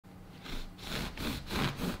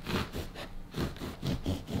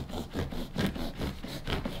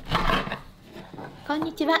こん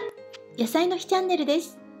にちは、野菜の日チャンネルで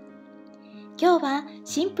す。今日は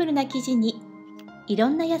シンプルな生地にいろ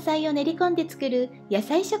んな野菜を練り込んで作る野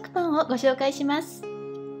菜食パンをご紹介します。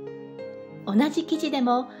同じ生地で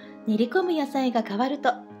も練り込む野菜が変わる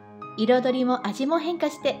と彩りも味も変化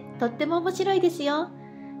してとっても面白いですよ。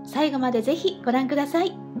最後までぜひご覧くださ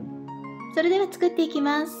い。それでは作っていき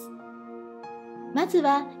ます。まず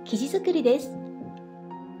は生地作りです。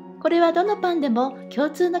これはどのパンでも共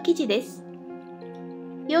通の生地です。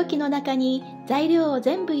容器の中に材料を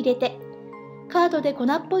全部入れて、カードで粉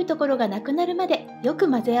っぽいところがなくなるまでよく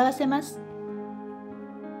混ぜ合わせます。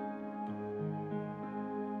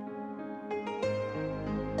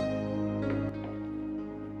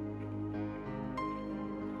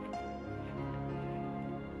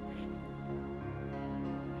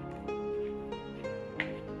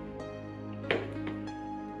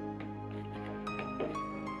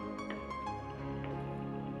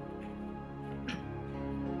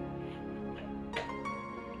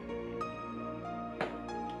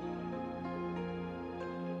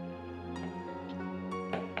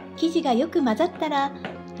生地がよく混ざったら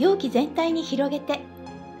容器全体に広げて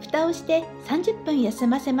蓋をして30分休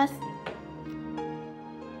ませます。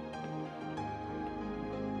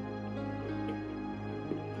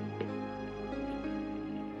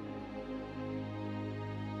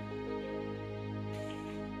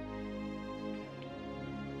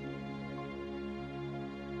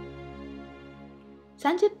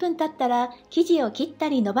30分経ったら生地を切った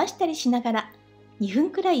り伸ばしたりしながら2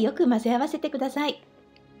分くらいよく混ぜ合わせてください。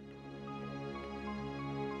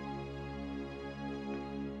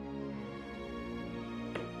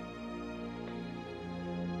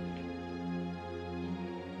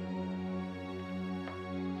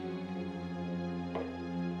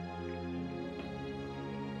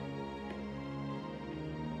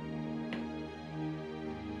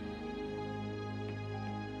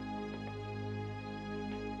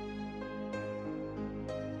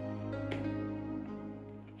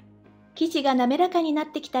生地が滑らかになっ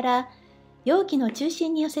てきたら容器の中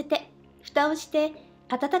心に寄せて蓋をして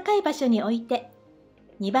暖かい場所に置いて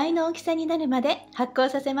2倍の大きさになるまで発酵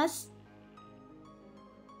させます。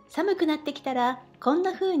寒くなってきたらこん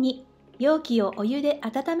な風に容器をお湯で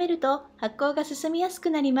温めると発酵が進みやす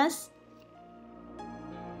くなります。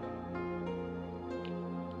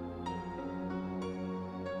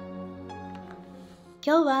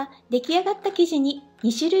今日は出来上がった生地に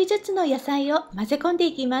2種類ずつの野菜を混ぜ込んで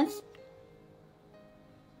いきます。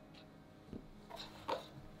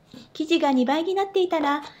生地が2倍になっていた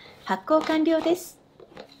ら発酵完了です。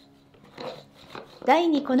台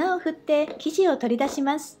に粉を振って生地を取り出し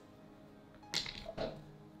ます。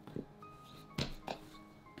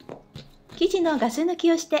生地のガス抜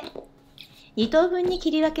きをして2等分に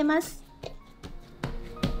切り分けます。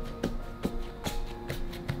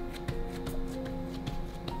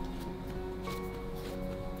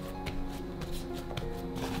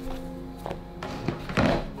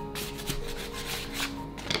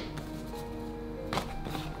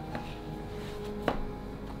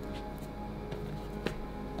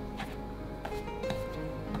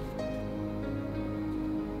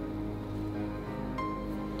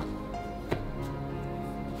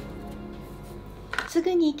す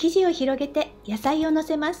ぐに生地を広げて野菜をの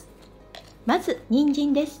せます。まず人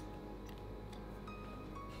参です。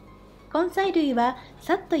根菜類は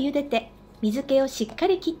さっと茹でて水気をしっか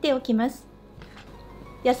り切っておきます。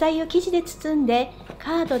野菜を生地で包んで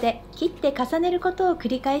カードで切って重ねることを繰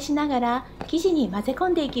り返しながら生地に混ぜ込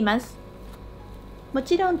んでいきます。も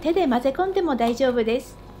ちろん手で混ぜ込んでも大丈夫で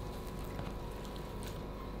す。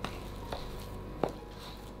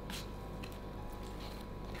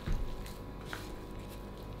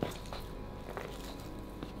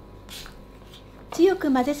強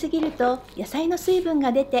く混ぜすぎると野菜の水分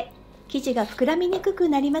が出て生地が膨らみにくく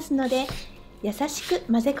なりますので優しく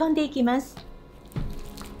混ぜ込んでいきます。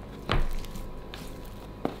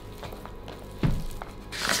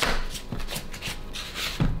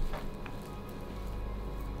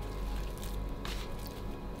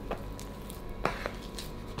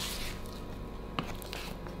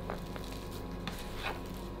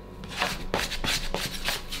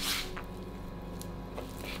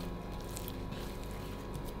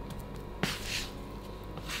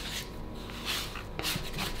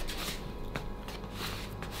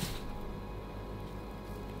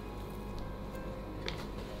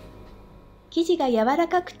生地が柔ら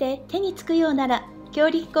かくて手につくようなら強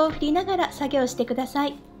力粉を振りながら作業してくださ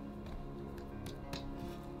い。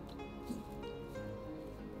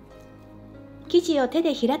生地を手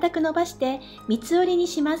で平たく伸ばして三つ折りに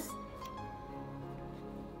します。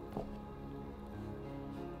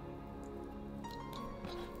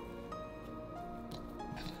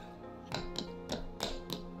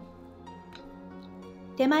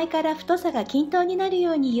前から太さが均等になる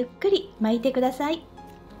ようにゆっくり巻いてください。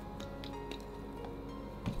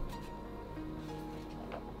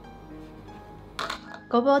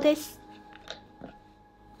ごぼうです。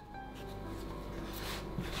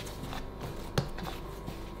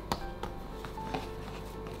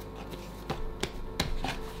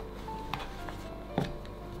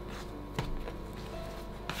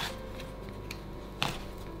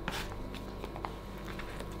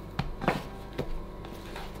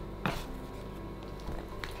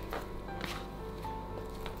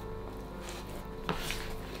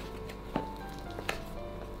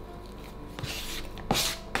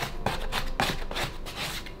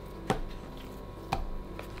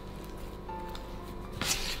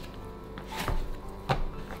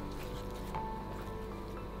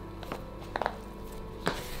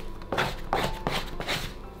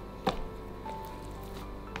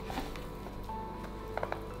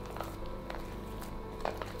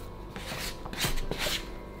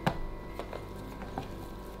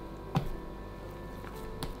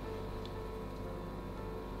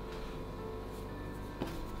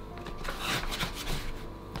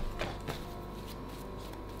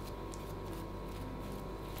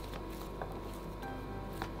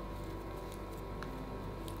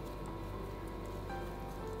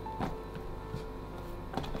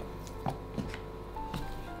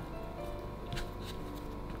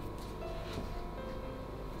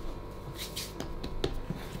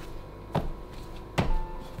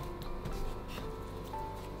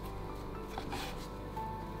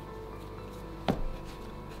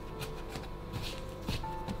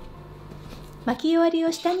巻き終わり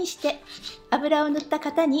を下にして油を塗った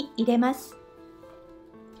型に入れます。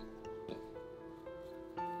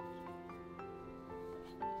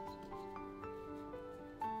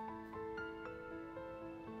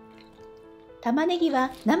玉ねぎ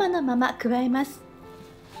は生のまま加えます。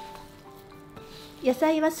野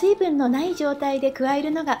菜は水分のない状態で加え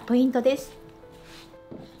るのがポイントです。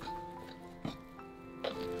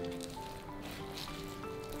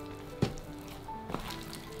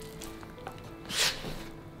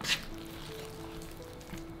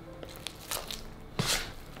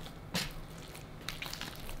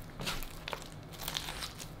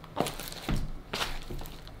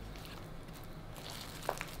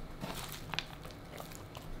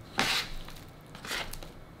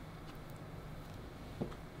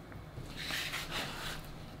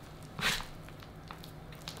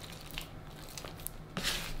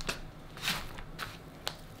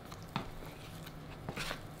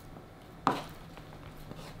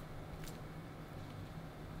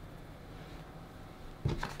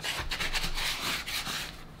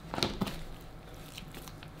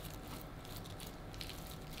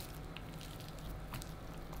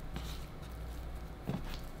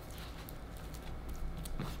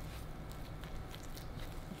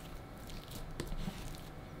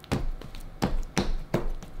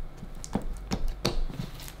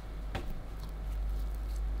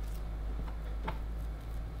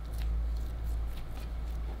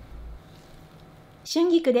春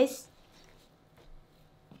菊です。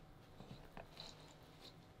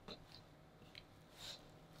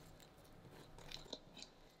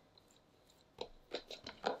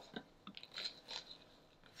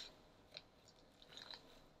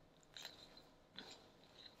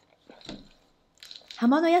葉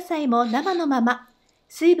物野菜も生のまま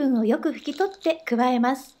水分をよく拭き取って加え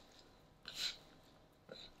ます。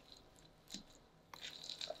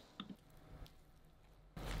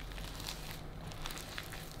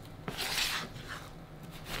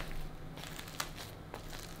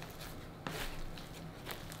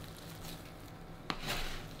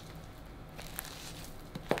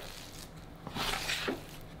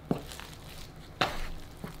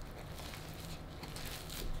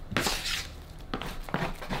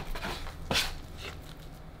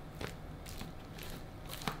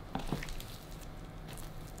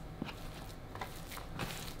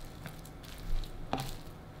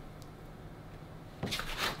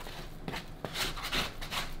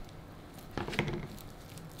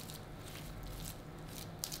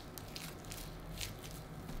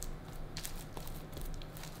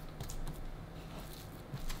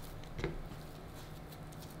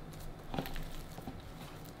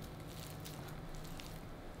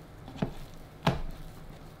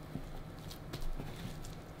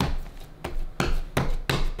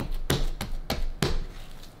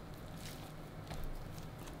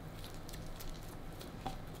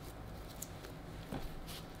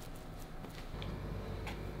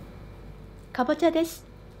かぼちゃです。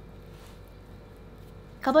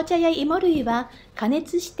かぼちゃやイモ類は加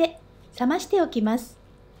熱して冷ましておきます。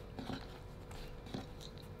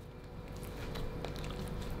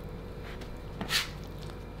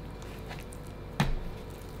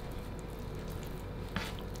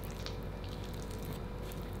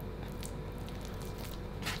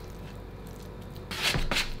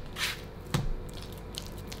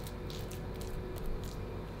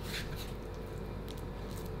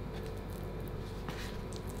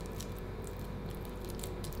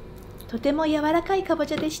とても柔らかいかぼ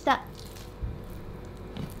ちゃでした。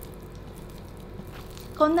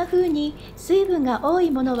こんな風に水分が多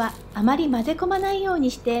いものはあまり混ぜ込まないよう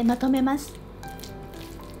にしてまとめます。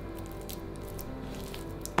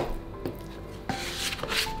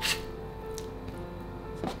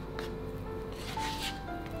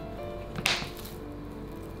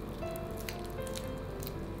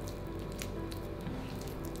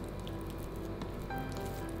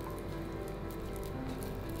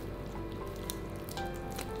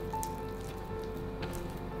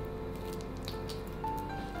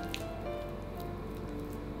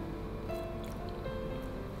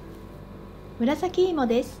紫芋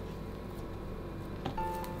です。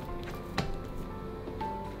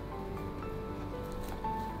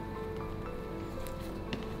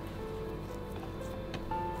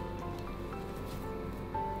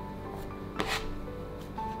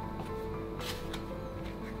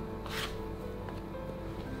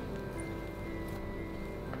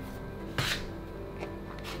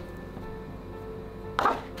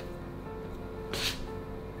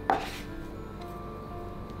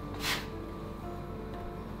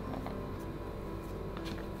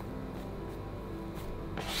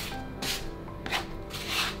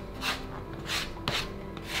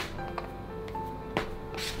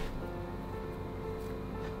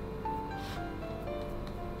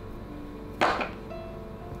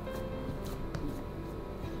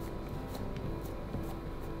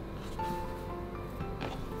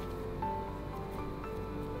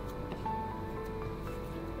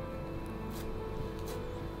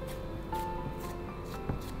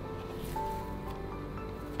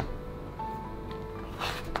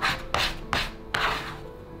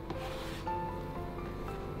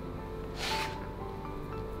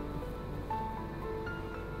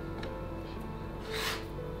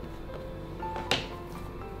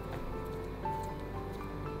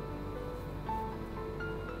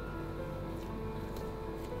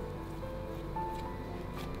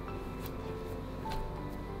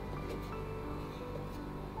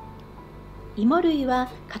芋類は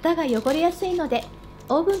型が汚れやすいので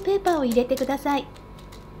オーブンペーパーを入れてください。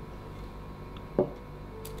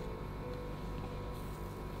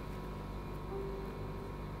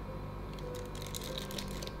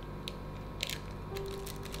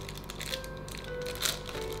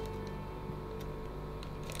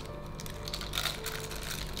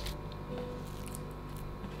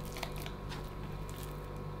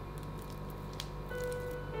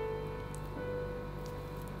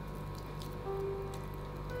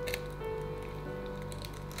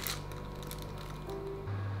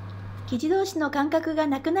生地同士の間隔が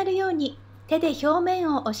なくなるように手で表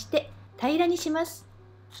面を押して平らにします。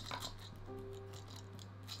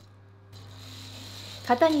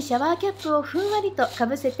型にシャワーキャップをふんわりとか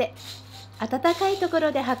ぶせて温かいとこ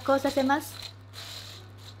ろで発酵させます。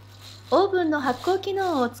オーブンの発酵機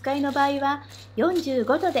能をお使いの場合は45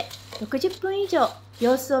度で60分以上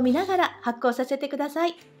様子を見ながら発酵させてくださ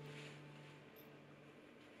い。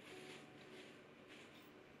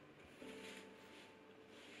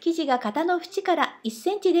生地が型の縁から1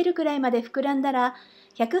センチ出るくらいまで膨らんだら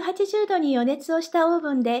180度に予熱をしたオー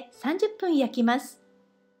ブンで30分焼きます。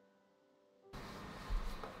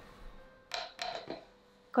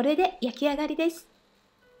これで焼き上がりです。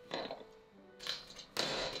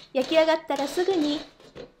焼き上がったらすぐに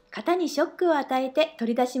型にショックを与えて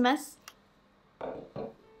取り出します。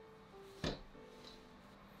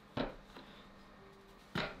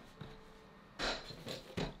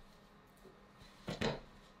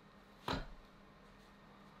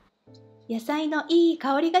野菜のいい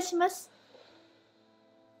香りがします。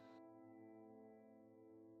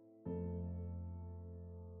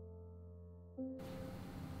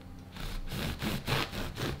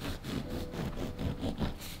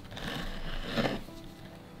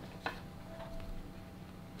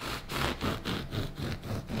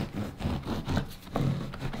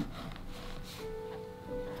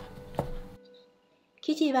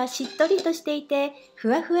生地はしっとりとしていてふ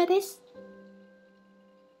わふわです。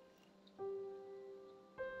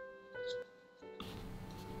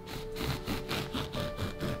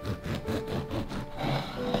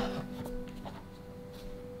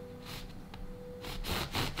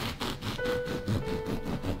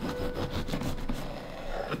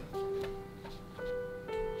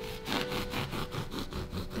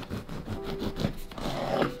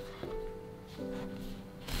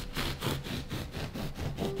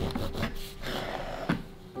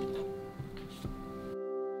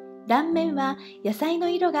断面は野菜の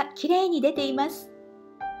色がきれいに出ています。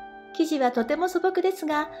生地はとても素朴です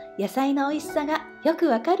が、野菜の美味しさがよく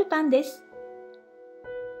わかるパンです。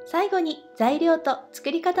最後に材料と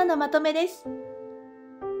作り方のまとめです。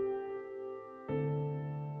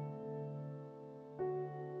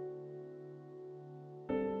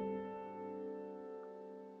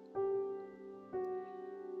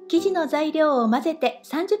生地の材料を混ぜて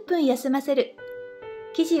30分休ませる。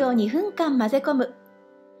生地を2分間混ぜ込む。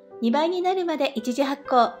2倍になるまで一次発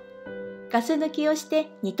酵。ガス抜きをして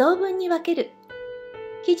2等分に分ける。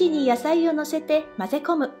生地に野菜をのせて混ぜ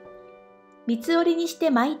込む。三つ折りにして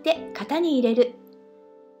巻いて型に入れる。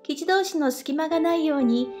生地同士の隙間がないよう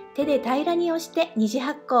に手で平らに押して二次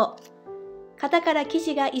発酵。型から生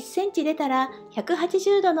地が1センチ出たら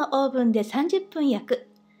180度のオーブンで30分焼く。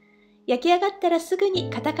焼き上がったらすぐに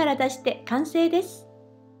型から出して完成です。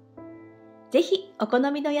ぜひお好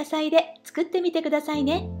みの野菜で作ってみてください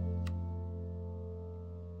ね。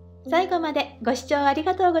最後までご視聴あり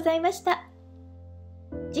がとうございました。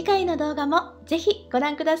次回の動画もぜひご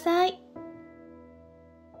覧ください。